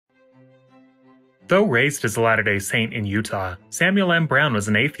Though raised as a Latter-day Saint in Utah, Samuel M. Brown was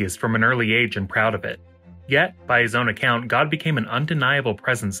an atheist from an early age and proud of it. Yet, by his own account, God became an undeniable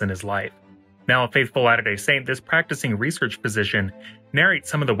presence in his life. Now a faithful Latter-day Saint, this practicing research physician narrates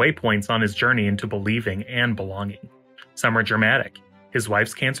some of the waypoints on his journey into believing and belonging. Some are dramatic: his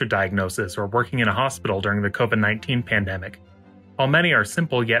wife's cancer diagnosis or working in a hospital during the COVID-19 pandemic, while many are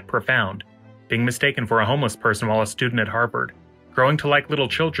simple yet profound: being mistaken for a homeless person while a student at Harvard, growing to like little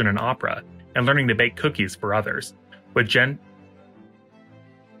children in opera, and learning to bake cookies for others.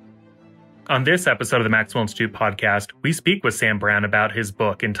 On this episode of the Maxwell Institute podcast, we speak with Sam Brown about his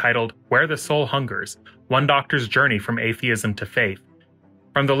book entitled Where the Soul Hungers: One Doctor's Journey from Atheism to Faith,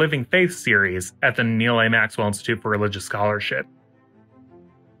 from the Living Faith series at the Neal A. Maxwell Institute for Religious Scholarship.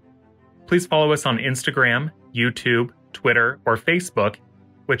 Please follow us on Instagram, YouTube, Twitter, or Facebook,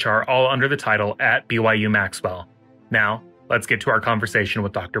 which are all under the title at BYU Maxwell. Now, let's get to our conversation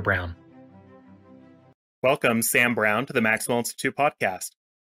with Dr. Brown. Welcome, Sam Brown, to the Maxwell Institute podcast.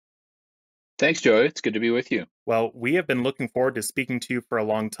 Thanks, Joey. It's good to be with you. Well, we have been looking forward to speaking to you for a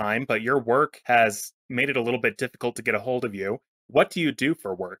long time, but your work has made it a little bit difficult to get a hold of you. What do you do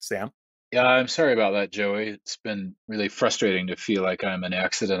for work, Sam? Yeah, I'm sorry about that, Joey. It's been really frustrating to feel like I'm an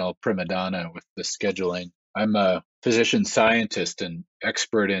accidental prima donna with the scheduling. I'm a physician scientist and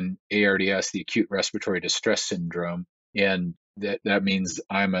expert in ARDS, the acute respiratory distress syndrome, and that means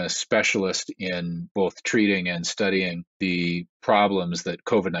I'm a specialist in both treating and studying the problems that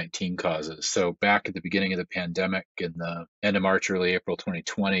COVID-19 causes. So back at the beginning of the pandemic in the end of March, early April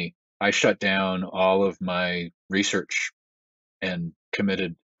 2020, I shut down all of my research and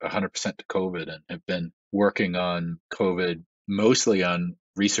committed 100% to COVID, and have been working on COVID, mostly on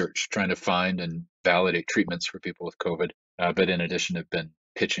research, trying to find and validate treatments for people with COVID. But in addition, have been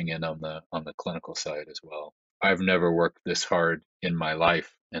pitching in on the clinical side as well. I've never worked this hard in my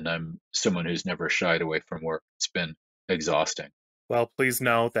life, and I'm someone who's never shied away from work. It's been exhausting. Well, please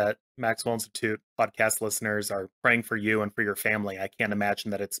know that Maxwell Institute podcast listeners are praying for you and for your family. I can't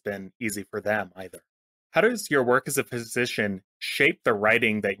imagine that it's been easy for them either. How does your work as a physician shape the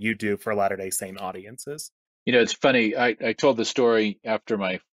writing that you do for Latter-day Saint audiences? You know, it's funny. I told the story after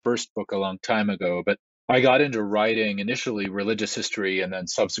my first book a long time ago, but I got into writing initially religious history and then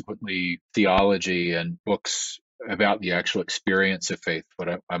subsequently theology and books about the actual experience of faith,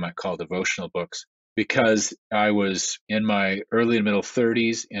 what I might call devotional books, because I was in my early and middle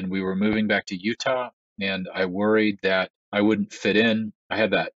 30s and we were moving back to Utah, and I worried that I wouldn't fit in. I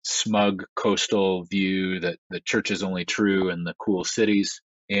had that smug coastal view that the church is only true in the cool cities,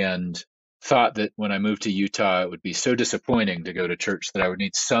 and thought that when I moved to Utah, it would be so disappointing to go to church that I would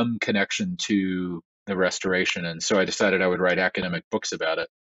need some connection to the restoration. And so I decided I would write academic books about it.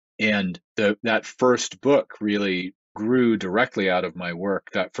 And that first book really grew directly out of my work.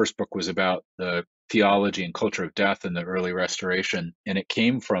 That first book was about the theology and culture of death in the early restoration. And it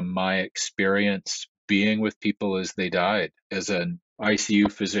came from my experience being with people as they died. As an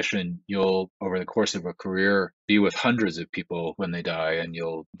ICU physician, you'll, over the course of a career, be with hundreds of people when they die, and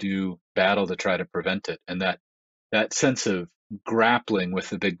you'll do battle to try to prevent it. And that sense of grappling with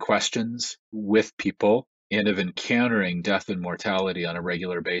the big questions with people and of encountering death and mortality on a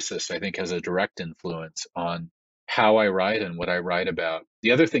regular basis, I think has a direct influence on how I write and what I write about.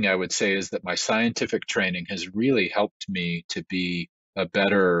 The other thing I would say is that my scientific training has really helped me to be a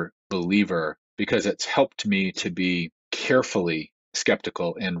better believer, because it's helped me to be carefully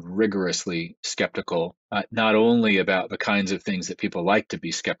skeptical and rigorously skeptical, not only about the kinds of things that people like to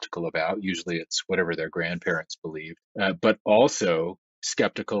be skeptical about, usually it's whatever their grandparents believed, but also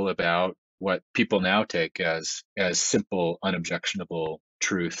skeptical about what people now take as simple, unobjectionable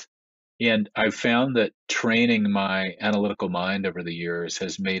truth. And I've found that training my analytical mind over the years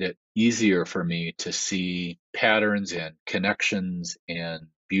has made it easier for me to see patterns and connections and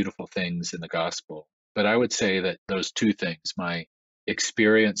beautiful things in the gospel. But I would say that those two things, my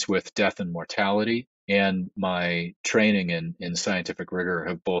experience with death and mortality and my training in scientific rigor,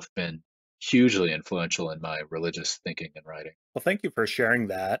 have both been hugely influential in my religious thinking and writing. Well, thank you for sharing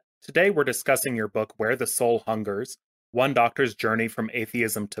that. Today we're discussing your book, Where the Soul Hungers: One Doctor's Journey from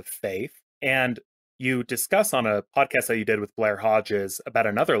Atheism to Faith. And you discuss on a podcast that you did with Blair Hodges about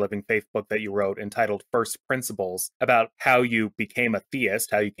another Living Faith book that you wrote entitled First Principles, about how you became a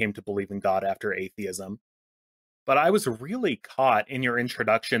theist, how you came to believe in God after atheism. But I was really caught in your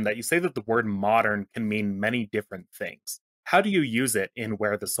introduction that you say that the word modern can mean many different things. How do you use it in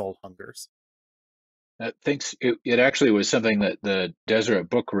Where the Soul Hungers? Thanks. It actually was something that the Deseret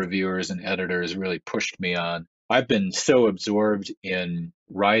book reviewers and editors really pushed me on. I've been so absorbed in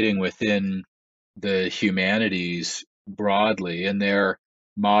writing within the humanities broadly, and there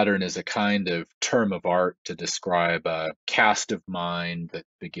modern is a kind of term of art to describe a cast of mind that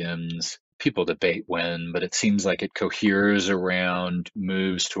begins. People debate when, but it seems like it coheres around,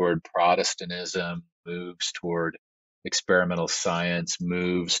 moves toward Protestantism, moves toward experimental science,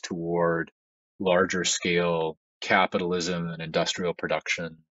 moves toward larger scale capitalism and industrial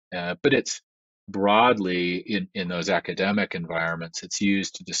production. But it's broadly in those academic environments, it's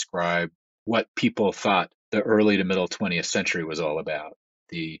used to describe what people thought the early to middle 20th century was all about: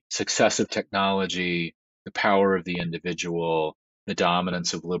 the success of technology, the power of the individual, the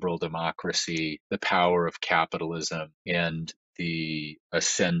dominance of liberal democracy, the power of capitalism, and the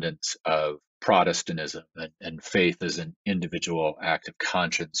ascendance of Protestantism and faith as an individual act of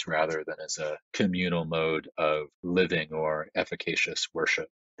conscience rather than as a communal mode of living or efficacious worship.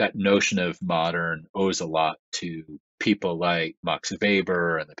 That notion of modern owes a lot to people like Max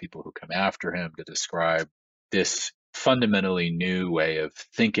Weber and the people who come after him to describe this fundamentally new way of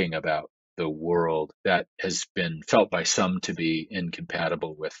thinking about the world that has been felt by some to be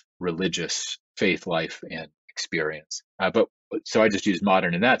incompatible with religious faith life and experience. But so I just used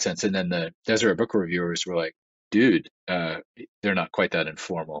modern in that sense. And then the Deseret Book reviewers were like, dude, they're not quite that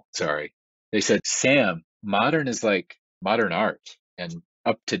informal. Sorry. They said, Sam, modern is like modern art and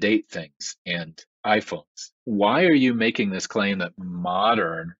up to date things and iPhones. Why are you making this claim that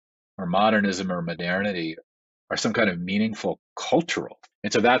modern or modernism or modernity are some kind of meaningful cultural?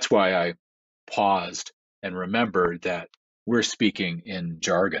 And so that's why I paused and remembered that we're speaking in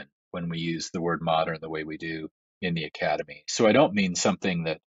jargon when we use the word modern the way we do in the academy. So I don't mean something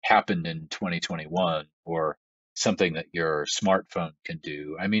that happened in 2021 or something that your smartphone can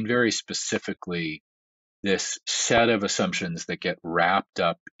do. I mean very specifically this set of assumptions that get wrapped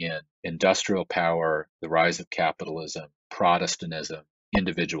up in industrial power, the rise of capitalism, Protestantism,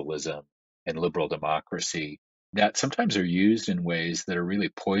 individualism, and liberal democracy that sometimes are used in ways that are really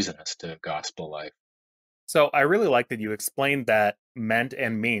poisonous to gospel life. So I really like that you explained that meant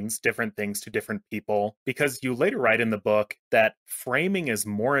and means different things to different people, because you later write in the book that framing is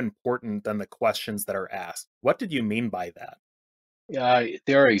more important than the questions that are asked. What did you mean by that?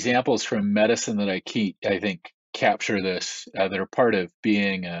 There are examples from medicine that I think capture this that are part of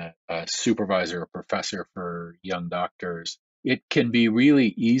being a supervisor or professor for young doctors. It can be really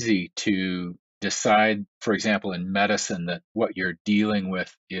easy to decide, for example, in medicine, that what you're dealing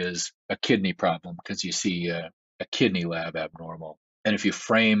with is a kidney problem because you see a kidney lab abnormal. And if you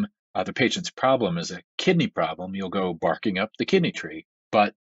frame the patient's problem as a kidney problem, you'll go barking up the kidney tree.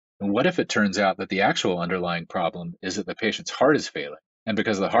 But what if it turns out that the actual underlying problem is that the patient's heart is failing? And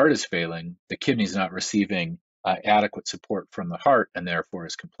because the heart is failing, the kidney's not receiving adequate support from the heart and therefore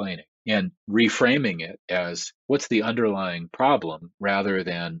is complaining. And reframing it as what's the underlying problem rather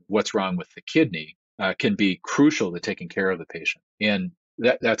than what's wrong with the kidney can be crucial to taking care of the patient. And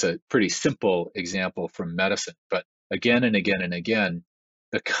that's a pretty simple example from medicine. But again and again and again,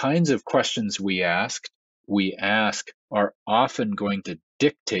 the kinds of questions we ask are often going to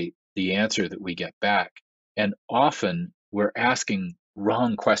dictate the answer that we get back. And often we're asking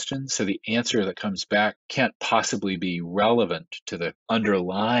wrong questions, so the answer that comes back can't possibly be relevant to the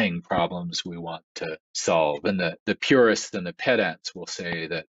underlying problems we want to solve. And the purists and the pedants will say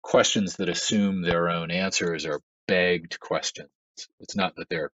that questions that assume their own answers are begged questions. It's not that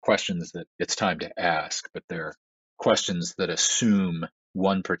they're questions that it's time to ask, but they're questions that assume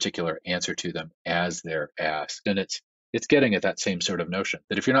one particular answer to them as they're asked. And it's getting at that same sort of notion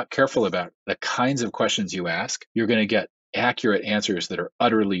that if you're not careful about the kinds of questions you ask, you're going to get accurate answers that are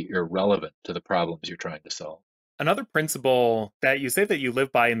utterly irrelevant to the problems you're trying to solve. Another principle that you say that you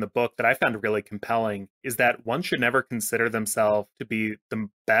live by in the book that I found really compelling is that one should never consider themselves to be the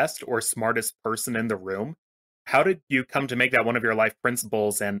best or smartest person in the room. How did you come to make that one of your life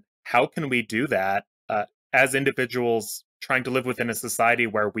principles, and how can we do that as individuals trying to live within a society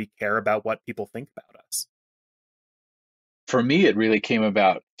where we care about what people think about us? For me, it really came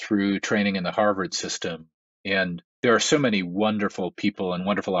about through training in the Harvard system. And there are so many wonderful people and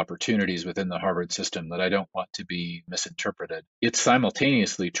wonderful opportunities within the Harvard system that I don't want to be misinterpreted. It's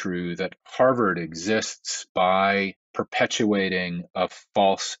simultaneously true that Harvard exists by perpetuating a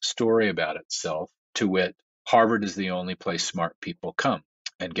false story about itself, to wit, Harvard is the only place smart people come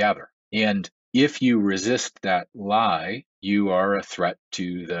and gather. And if you resist that lie, you are a threat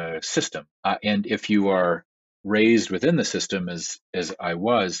to the system. And if you are raised within the system as I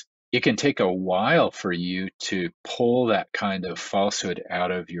was, it can take a while for you to pull that kind of falsehood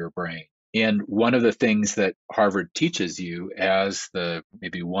out of your brain. And one of the things that Harvard teaches you as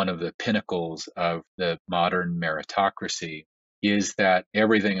maybe one of the pinnacles of the modern meritocracy is that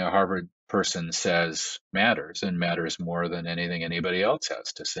everything a Harvard person says matters and matters more than anything anybody else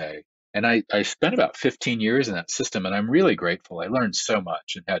has to say. And I spent about 15 years in that system, and I'm really grateful. I learned so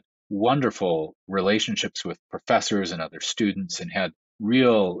much and had wonderful relationships with professors and other students, and had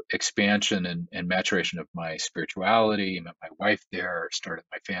real expansion and maturation of my spirituality. Met my wife there, started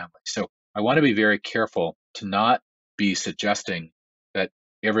my family. So I want to be very careful to not be suggesting that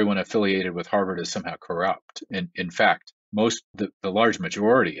everyone affiliated with Harvard is somehow corrupt. And in fact, the large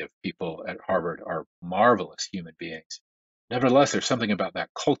majority of people at Harvard are marvelous human beings. Nevertheless, there's something about that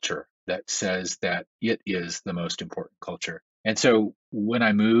culture that says that it is the most important culture. And so when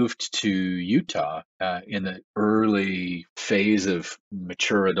I moved to Utah in the early phase of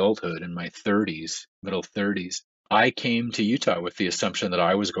mature adulthood in my 30s, middle 30s, I came to Utah with the assumption that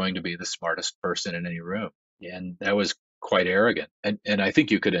I was going to be the smartest person in any room. And that was quite arrogant. And I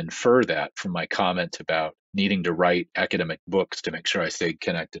think you could infer that from my comment about needing to write academic books to make sure I stayed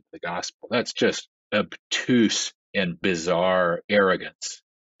connected to the gospel. That's just obtuse and bizarre arrogance.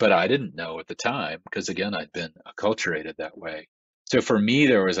 But I didn't know at the time because, again, I'd been acculturated that way. So for me,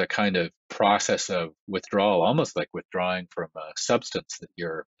 there was a kind of process of withdrawal, almost like withdrawing from a substance that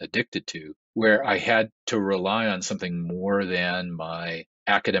you're addicted to, where I had to rely on something more than my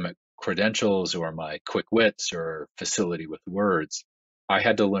academic credentials or my quick wits or facility with words. I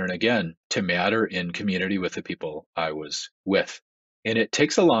had to learn again to matter in community with the people I was with. And it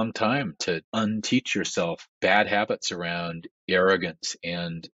takes a long time to unteach yourself bad habits around arrogance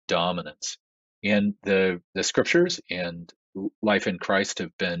and dominance. And the scriptures and life in Christ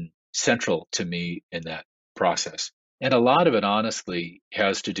have been central to me in that process. And a lot of it, honestly,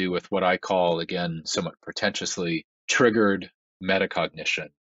 has to do with what I call, again, somewhat pretentiously, triggered metacognition.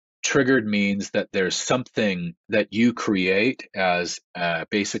 Triggered means that there's something that you create as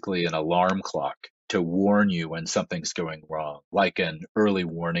basically an alarm clock to warn you when something's going wrong, like an early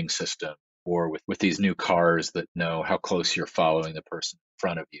warning system, or with these new cars that know how close you're following the person in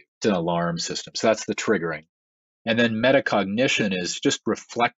front of you. It's an alarm system. So that's the triggering. And then metacognition is just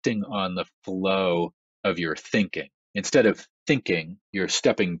reflecting on the flow of your thinking. Instead of thinking, you're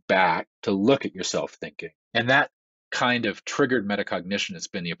stepping back to look at yourself thinking. And that kind of triggered metacognition has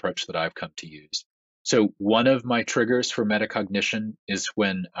been the approach that I've come to use. So one of my triggers for metacognition is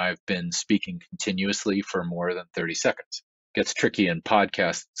when I've been speaking continuously for more than 30 seconds. It gets tricky in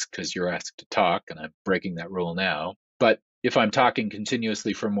podcasts because you're asked to talk, and I'm breaking that rule now. But if I'm talking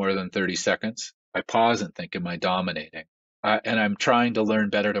continuously for more than 30 seconds, I pause and think, am I dominating? And I'm trying to learn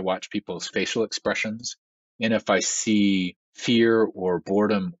better to watch people's facial expressions. And if I see fear or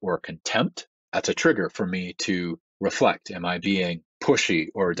boredom or contempt, that's a trigger for me to reflect. Am I being pushy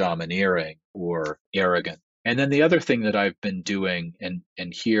or domineering or arrogant? And then the other thing that I've been doing,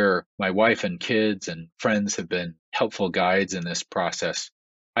 and here my wife and kids and friends have been helpful guides in this process,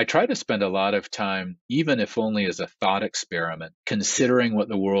 I try to spend a lot of time, even if only as a thought experiment, considering what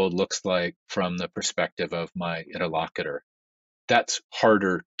the world looks like from the perspective of my interlocutor. That's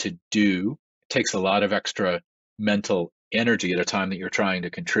harder to do. It takes a lot of extra mental energy at a time that you're trying to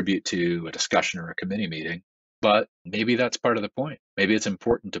contribute to a discussion or a committee meeting. But maybe that's part of the point. Maybe it's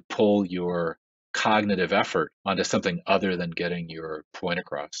important to pull your cognitive effort onto something other than getting your point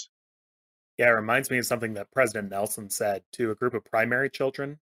across. Yeah, it reminds me of something that President Nelson said to a group of primary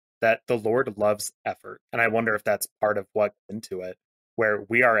children, that the Lord loves effort. And I wonder if that's part of what into it, where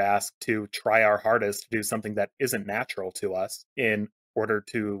we are asked to try our hardest to do something that isn't natural to us in order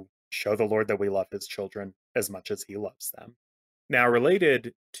to show the Lord that we love his children as much as he loves them. Now,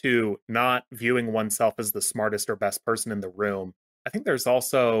 related to not viewing oneself as the smartest or best person in the room, I think there's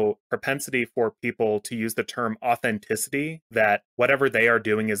also propensity for people to use the term authenticity, that whatever they are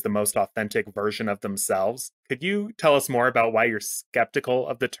doing is the most authentic version of themselves. Could you tell us more about why you're skeptical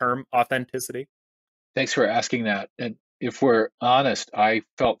of the term authenticity? Thanks for asking that. And if we're honest, I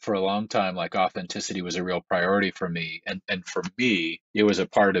felt for a long time like authenticity was a real priority for me. And for me, it was a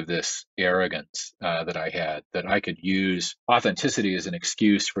part of this arrogance that I had, that I could use authenticity as an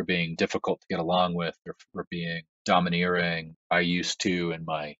excuse for being difficult to get along with or for being domineering. I used to, in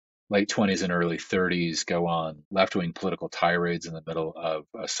my late 20s and early 30s, go on left-wing political tirades in the middle of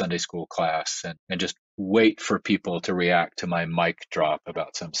a Sunday school class and just wait for people to react to my mic drop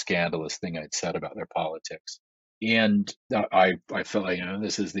about some scandalous thing I'd said about their politics. And I felt like,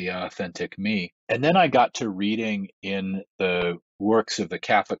 this is the authentic me. And then I got to reading in the works of the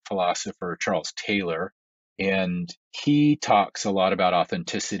Catholic philosopher Charles Taylor, and he talks a lot about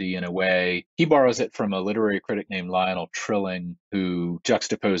authenticity in a way. He borrows it from a literary critic named Lionel Trilling, who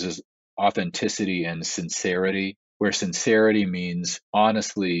juxtaposes authenticity and sincerity. where sincerity means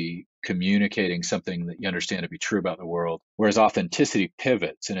honestly communicating something that you understand to be true about the world, whereas authenticity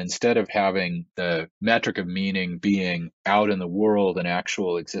pivots. And instead of having the metric of meaning being out in the world an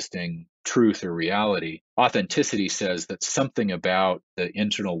actual existing truth or reality, authenticity says that something about the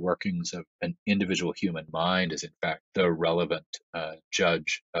internal workings of an individual human mind is in fact the relevant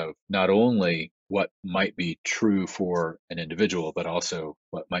judge of not only what might be true for an individual, but also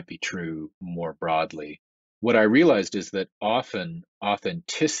what might be true more broadly. What I realized is that often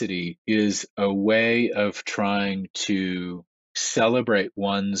authenticity is a way of trying to celebrate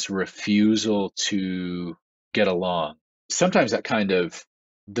one's refusal to get along. Sometimes that kind of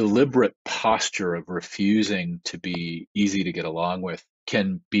deliberate posture of refusing to be easy to get along with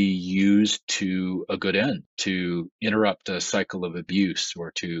can be used to a good end, to interrupt a cycle of abuse or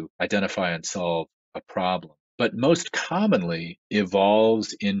to identify and solve a problem. But most commonly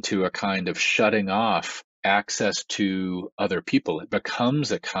evolves into a kind of shutting off access to other people. It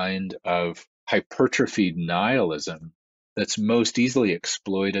becomes a kind of hypertrophied nihilism that's most easily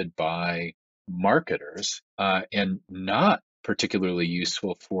exploited by marketers and not particularly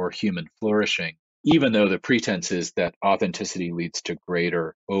useful for human flourishing, even though the pretense is that authenticity leads to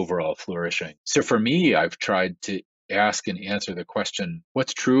greater overall flourishing. So for me, I've tried to ask and answer the question,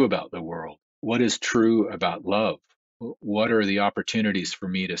 what's true about the world? What is true about love? What are the opportunities for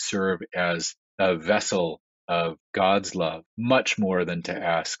me to serve as a vessel of God's love, much more than to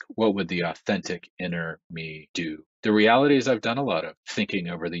ask, what would the authentic inner me do? The reality is, I've done a lot of thinking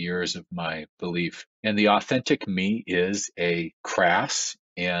over the years of my belief, and the authentic me is a crass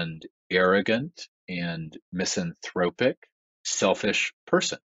and arrogant and misanthropic, selfish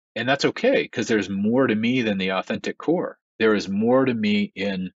person. And that's okay, because there's more to me than the authentic core. There is more to me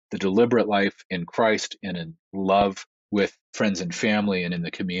in the deliberate life in Christ and in love with friends and family and in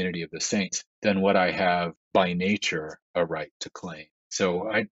the community of the saints than what I have by nature a right to claim. So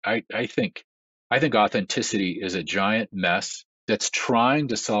I think authenticity is a giant mess that's trying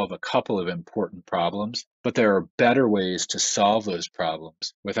to solve a couple of important problems, but there are better ways to solve those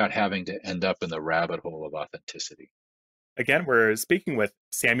problems without having to end up in the rabbit hole of authenticity. Again, we're speaking with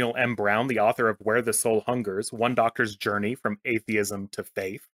Samuel M. Brown, the author of Where the Soul Hungers, One Doctor's Journey from Atheism to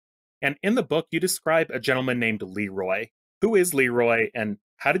Faith. And in the book, you describe a gentleman named Leroy. Who is Leroy, and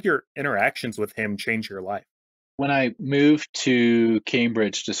how did your interactions with him change your life? When I moved to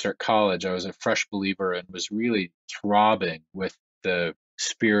Cambridge to start college, I was a fresh believer and was really throbbing with the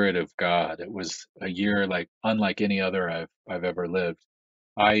Spirit of God. It was a year unlike any other I've ever lived.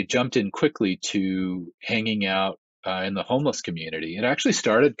 I jumped in quickly to hanging out in the homeless community. It actually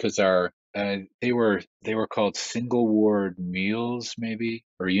started because our they were called single ward meals, maybe,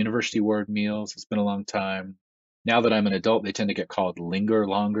 or university ward meals. It's been a long time. Now that I'm an adult, they tend to get called linger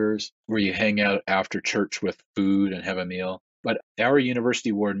longers, where you hang out after church with food and have a meal. But our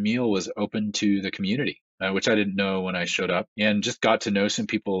university ward meal was open to the community, which I didn't know when I showed up, and just got to know some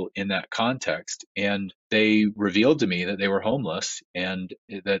people in that context. And they revealed to me that they were homeless and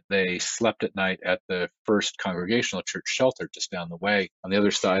that they slept at night at the First Congregational Church shelter just down the way on the other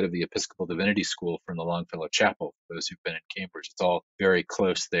side of the Episcopal Divinity School from the Longfellow Chapel. For those who've been in Cambridge, it's all very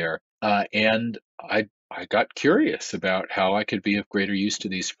close there. And I got curious about how I could be of greater use to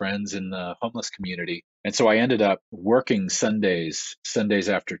these friends in the homeless community. And so I ended up working Sundays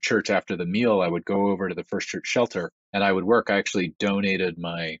after church, after the meal. I would go over to the First Church shelter and I would work. I actually donated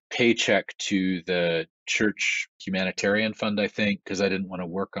my paycheck to the church humanitarian fund, I think, because I didn't want to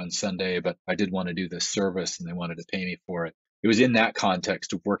work on Sunday, but I did want to do this service and they wanted to pay me for it. It was in that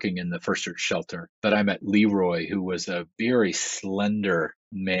context of working in the First Church shelter that I met Leroy, who was a very slender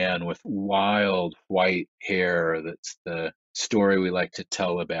man with wild white hair. That's the story we like to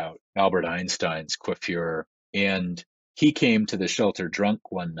tell about Albert Einstein's coiffure. And he came to the shelter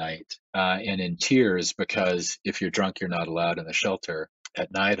drunk one night and in tears, because if you're drunk, you're not allowed in the shelter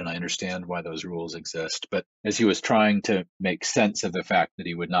at night. And I understand why those rules exist. But as he was trying to make sense of the fact that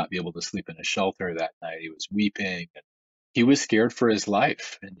he would not be able to sleep in a shelter that night, he was weeping and he was scared for his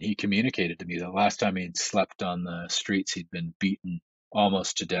life. And he communicated to me the last time he'd slept on the streets, he'd been beaten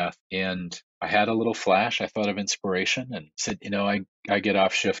almost to death. And I had a little flash. I thought of inspiration and said, I get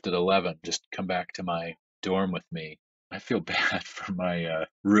off shift at 11. Just come back to my dorm with me. I feel bad for my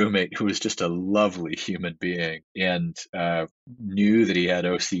roommate, who was just a lovely human being and knew that he had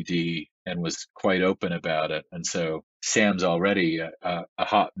OCD and was quite open about it. And so Sam's already a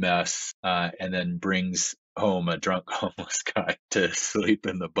hot mess and then brings home a drunk homeless guy to sleep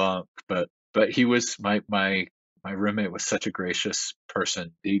in the bunk. But he was my roommate was such a gracious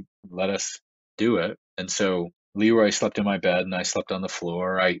person. He let us do it. And so Leroy slept in my bed and I slept on the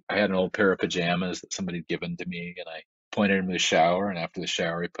floor. I had an old pair of pajamas that somebody had given to me, and I pointed him to the shower. And after the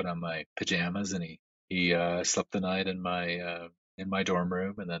shower, he put on my pajamas and he slept the night in my dorm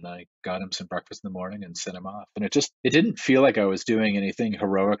room. And then I got him some breakfast in the morning and sent him off. And it didn't feel like I was doing anything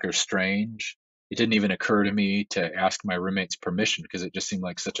heroic or strange. It didn't even occur to me to ask my roommate's permission because it just seemed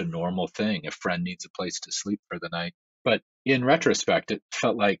like such a normal thing. A friend needs a place to sleep for the night. But in retrospect, it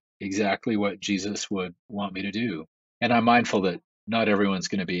felt like exactly what Jesus would want me to do. And I'm mindful that not everyone's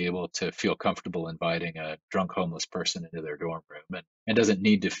going to be able to feel comfortable inviting a drunk homeless person into their dorm room and doesn't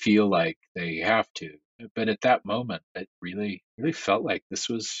need to feel like they have to. But at that moment, it really felt like this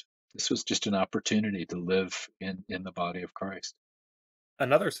was just an opportunity to live in the body of Christ.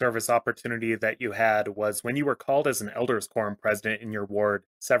 Another service opportunity that you had was when you were called as an elders quorum president in your ward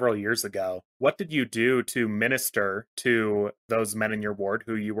several years ago. What did you do to minister to those men in your ward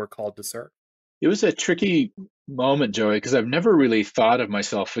who you were called to serve? It was a tricky moment, Joey, because I've never really thought of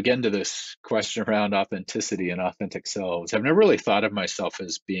myself, again, to this question around authenticity and authentic selves. I've never really thought of myself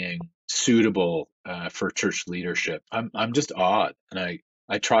as being suitable for church leadership. I'm just odd, and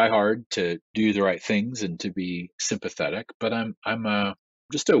I try hard to do the right things and to be sympathetic, but I'm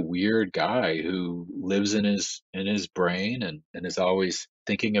just a weird guy who lives in his brain and is always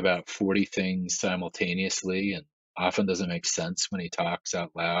thinking about 40 things simultaneously and often doesn't make sense when he talks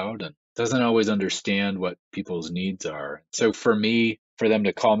out loud and doesn't always understand what people's needs are. So for me, for them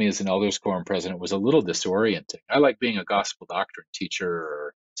to call me as an elders quorum president was a little disorienting. I like being a gospel doctrine teacher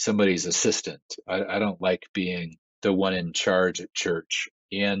or somebody's assistant. I don't like being the one in charge at church.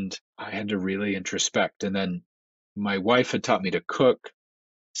 And I had to really introspect. And then my wife had taught me to cook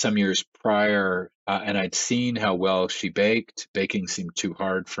some years prior, and I'd seen how well she baked. Baking seemed too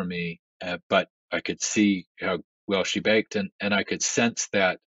hard for me, but I could see how well she baked, and I could sense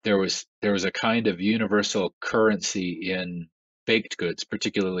that there was a kind of universal currency in baked goods,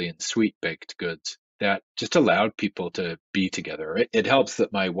 particularly in sweet baked goods, that just allowed people to be together. It helps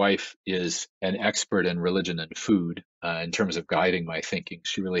that my wife is an expert in religion and food in terms of guiding my thinking.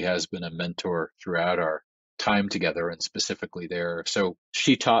 She really has been a mentor throughout our time together and specifically there. So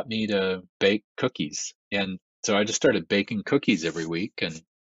she taught me to bake cookies. And so I just started baking cookies every week. And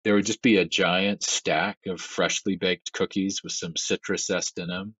there would just be a giant stack of freshly baked cookies with some citrus zest in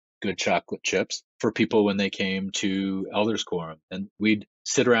them, good chocolate chips for people when they came to Elders Quorum. And we'd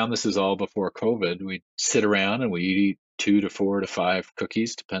sit around, this is all before COVID, we'd sit around and we'd eat 2 to 4 to 5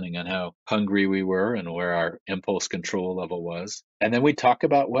 cookies, depending on how hungry we were and where our impulse control level was. And then we'd talk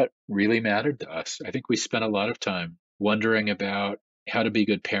about what really mattered to us. I think we spent a lot of time wondering about how to be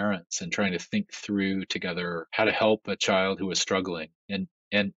good parents and trying to think through together how to help a child who was struggling.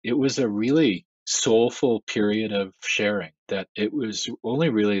 And it was a really soulful period of sharing that it was only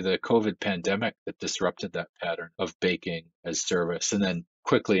really the COVID pandemic that disrupted that pattern of baking as service. And then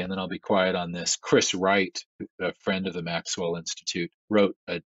quickly, and then I'll be quiet on this, Chris Wright, a friend of the Maxwell Institute, wrote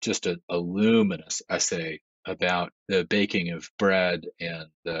just a luminous essay about the baking of bread and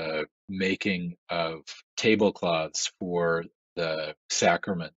the making of tablecloths for the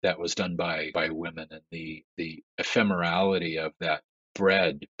sacrament that was done by women and the ephemerality of that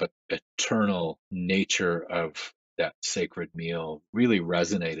bread, but eternal nature of that sacred meal really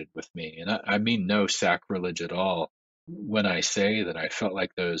resonated with me. And I mean no sacrilege at all when I say that I felt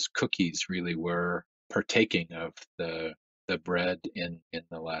like those cookies really were partaking of the bread in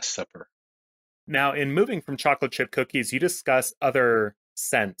the Last Supper. Now, in moving from chocolate chip cookies, you discuss other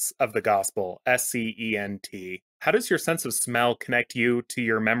scents of the gospel, SCENT. How does your sense of smell connect you to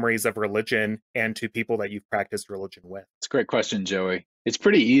your memories of religion and to people that you've practiced religion with? It's a great question, Joey. It's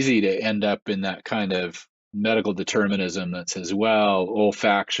pretty easy to end up in that kind of medical determinism that says, well,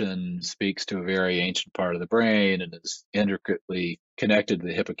 olfaction speaks to a very ancient part of the brain and is intricately connected to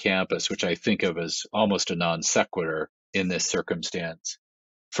the hippocampus, which I think of as almost a non sequitur in this circumstance.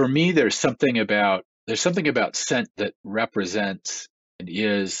 For me, there's something about scent that represents and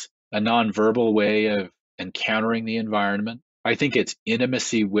is a nonverbal way of encountering the environment. I think it's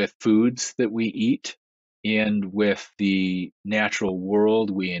intimacy with foods that we eat and with the natural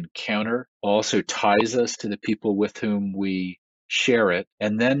world we encounter, also ties us to the people with whom we share it.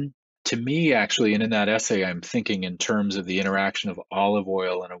 And then to me, actually, and in that essay, I'm thinking in terms of the interaction of olive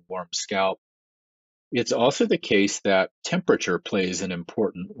oil and a warm scalp. It's also the case that temperature plays an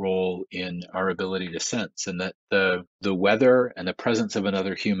important role in our ability to sense, and that the weather and the presence of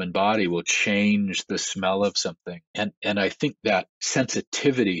another human body will change the smell of something. And I think that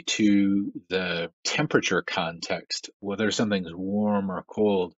sensitivity to the temperature context, whether something's warm or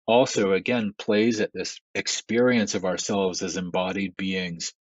cold, also again plays at this experience of ourselves as embodied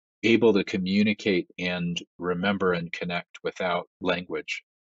beings able to communicate and remember and connect without language.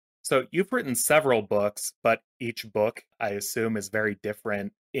 So you've written several books, but each book, I assume, is very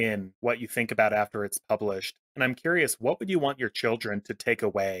different in what you think about after it's published. And I'm curious, what would you want your children to take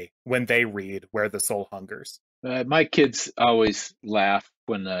away when they read Where the Soul Hungers? My kids always laugh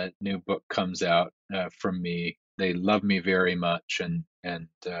when a new book comes out from me. They love me very much, and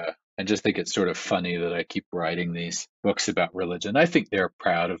I just think it's sort of funny that I keep writing these books about religion. I think they're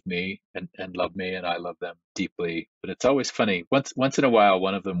proud of me and love me, and I love them deeply. But it's always funny. Once in a while,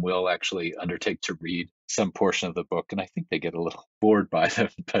 one of them will actually undertake to read some portion of the book, and I think they get a little bored by them,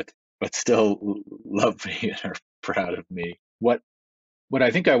 but still love me and are proud of me. What I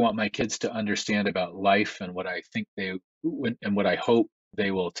think I want my kids to understand about life, and what I think and what I hope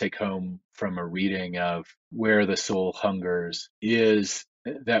they will take home from a reading of Where the Soul Hungers, is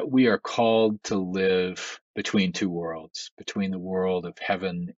that we are called to live between two worlds, between the world of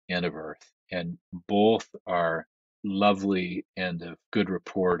heaven and of earth. And both are lovely and of good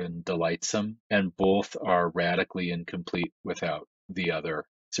report and delightsome, and both are radically incomplete without the other.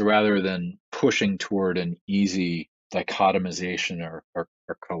 So rather than pushing toward an easy dichotomization or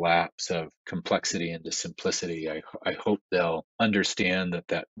collapse of complexity into simplicity, I hope they'll understand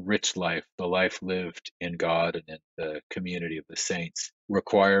that rich life, the life lived in God and in the community of the saints,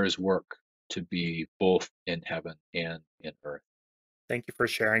 requires work to be both in heaven and in earth. Thank you for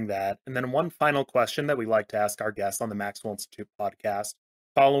sharing that. And then one final question that we like to ask our guests on the Maxwell Institute podcast.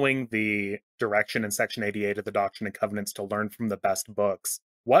 Following the direction in Section 88 of the Doctrine and Covenants to learn from the best books,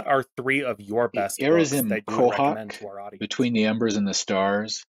 what are three of your best books Arizim that you would recommend Kohak, to our audience? Between the Embers and the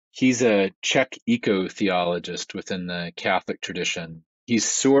Stars. He's a Czech eco-theologist within the Catholic tradition. He's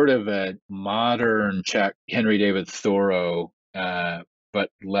sort of a modern Czech Henry David Thoreau, but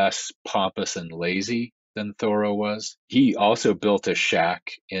less pompous and lazy than Thoreau was. He also built a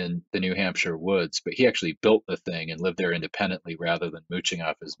shack in the New Hampshire woods, but he actually built the thing and lived there independently rather than mooching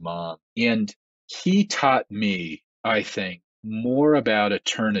off his mom. And he taught me, I think, more about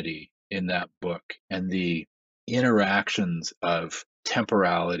eternity in that book and the interactions of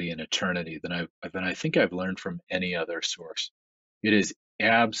temporality and eternity than I think I've learned from any other source. It is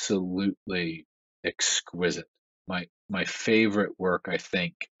absolutely exquisite. My favorite work, I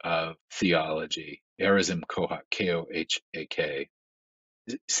think, of theology, Arizim Kohak, Kohak.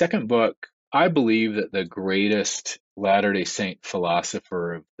 Second book, I believe that the greatest Latter-day Saint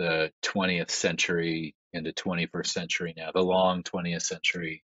philosopher of the 20th century into 21st century now, the long 20th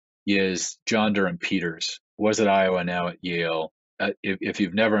century, is John Durham Peters. Was at Iowa, now at Yale. If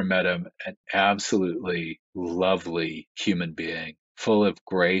you've never met him, an absolutely lovely human being, full of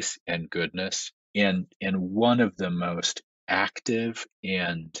grace and goodness, and one of the most active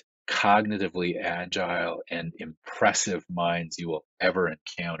and cognitively agile and impressive minds you will ever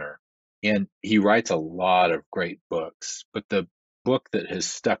encounter. And he writes a lot of great books, but the book that has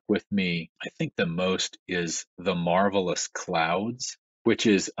stuck with me, I think, the most is The Marvelous Clouds, which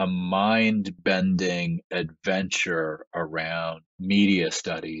is a mind-bending adventure around media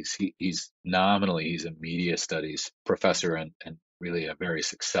studies. He's a media studies professor and really a very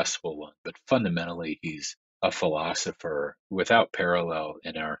successful one, but fundamentally he's a philosopher without parallel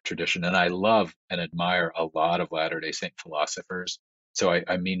in our tradition. And I love and admire a lot of Latter-day Saint philosophers. So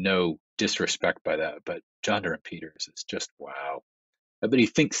I mean no disrespect by that, but John Durham Peters is just wow. But he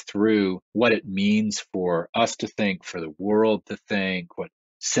thinks through what it means for us to think, for the world to think, what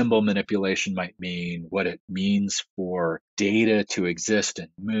symbol manipulation might mean, what it means for data to exist and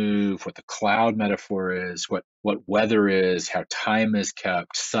move, what the cloud metaphor is, what weather is, how time is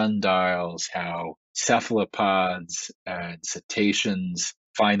kept, sundials, how cephalopods and cetaceans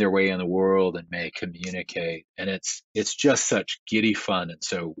find their way in the world and may communicate. And it's just such giddy fun and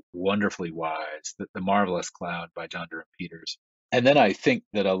so wonderfully wise. The Marvelous Cloud by John Durham Peters. And then I think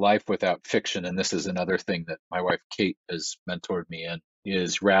that a life without fiction, and this is another thing that my wife Kate has mentored me in,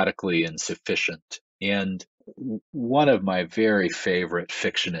 is radically insufficient. And one of my very favorite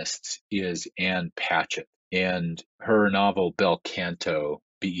fictionists is Anne Patchett, and her novel Bel Canto,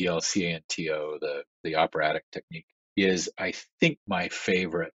 Belcanto, the operatic technique, is, I think, my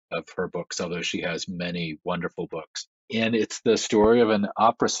favorite of her books, although she has many wonderful books. And it's the story of an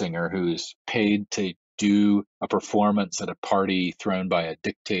opera singer who's paid to do a performance at a party thrown by a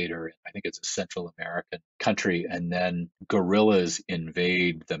dictator in, I think it's a Central American country, and then guerrillas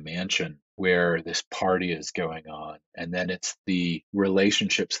invade the mansion where this party is going on. And then it's the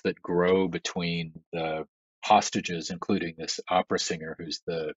relationships that grow between the hostages, including this opera singer who's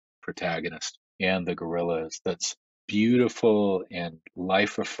the protagonist, and the guerrillas, that's beautiful and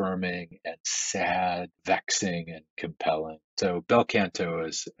life-affirming and sad, vexing and compelling. So Bel Canto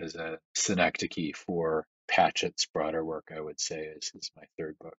is a synecdoche for Patchett's broader work, I would say, is my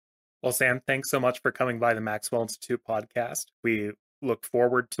third book. Well, Sam, thanks so much for coming by the Maxwell Institute podcast. We look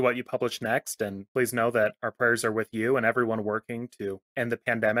forward to what you publish next, and please know that our prayers are with you and everyone working to end the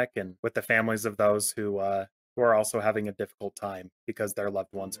pandemic, and with the families of those who are also having a difficult time because their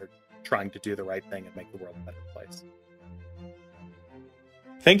loved ones are trying to do the right thing and make the world a better place.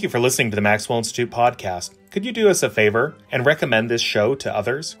 Thank you for listening to the Maxwell Institute podcast. Could you do us a favor and recommend this show to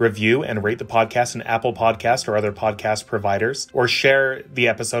others? Review and rate the podcast in Apple Podcast or other podcast providers, or share the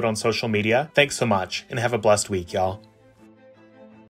episode on social media. Thanks so much, and have a blessed week, y'all.